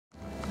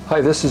Hi,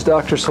 this is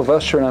Dr.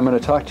 Silvester, and I'm going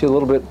to talk to you a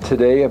little bit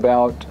today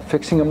about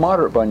fixing a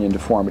moderate bunion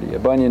deformity, a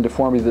bunion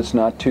deformity that's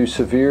not too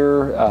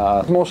severe.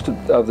 Most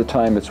of the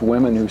time it's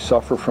women who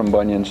suffer from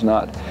bunions,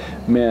 not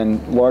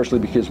men, largely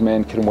because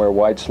men can wear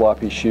wide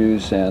sloppy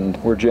shoes and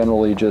we're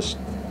generally just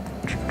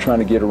trying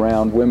to get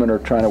around. Women are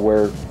trying to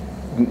wear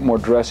more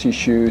dressy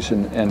shoes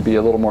and be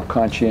a little more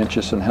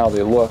conscientious in how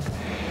they look.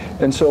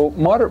 And so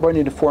moderate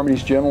bunion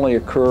deformities generally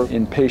occur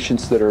in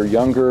patients that are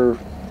younger,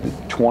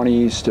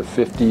 20s to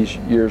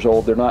 50s years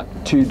old. They're not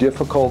too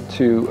difficult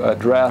to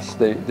address.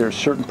 There's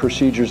certain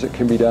procedures that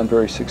can be done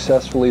very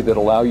successfully that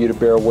allow you to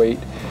bear weight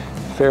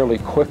fairly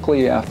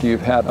quickly after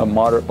you've had a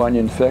moderate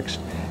bunion fixed.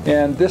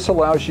 And this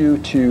allows you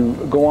to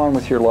go on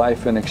with your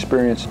life and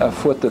experience a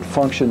foot that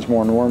functions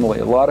more normally.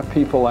 A lot of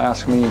people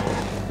ask me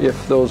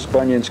if those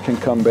bunions can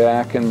come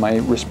back, and my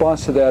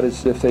response to that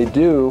is if they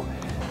do,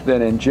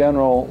 then in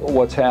general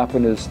what's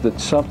happened is that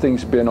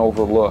something's been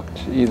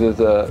overlooked. Either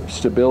the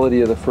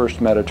stability of the first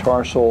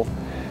metatarsal,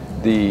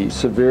 the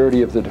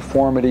severity of the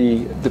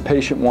deformity, the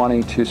patient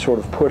wanting to sort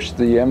of push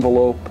the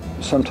envelope.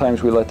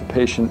 Sometimes we let the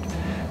patient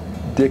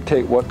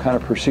dictate what kind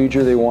of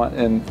procedure they want,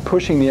 and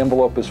pushing the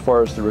envelope as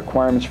far as the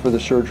requirements for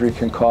the surgery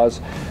can cause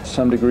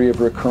some degree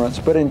of recurrence.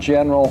 But in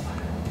general,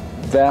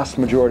 vast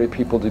majority of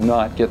people do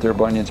not get their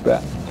bunions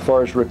back. As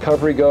far as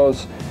recovery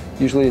goes,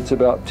 usually it's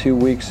about 2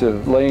 weeks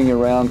of laying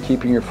around,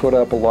 keeping your foot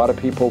up. A lot of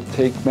people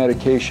take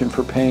medication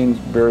for pain.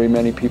 Very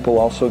many people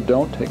also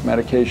don't take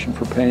medication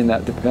for pain.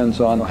 That depends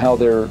on how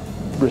their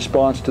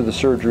response to the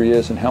surgery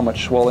is and how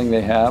much swelling they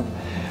have.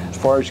 As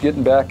far as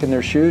getting back in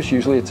their shoes,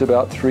 usually it's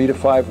about 3 to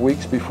 5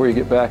 weeks before you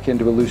get back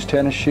into a loose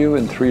tennis shoe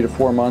and 3 to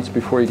 4 months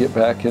before you get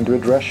back into a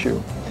dress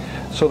shoe.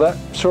 So that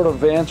sort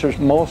of answers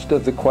most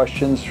of the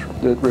questions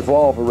that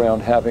revolve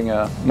around having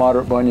a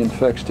moderate bunion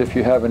fixed. If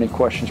you have any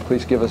questions,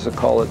 please give us a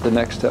call at the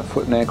Next Step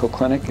Foot and Ankle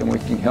Clinic and we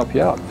can help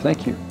you out.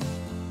 Thank you.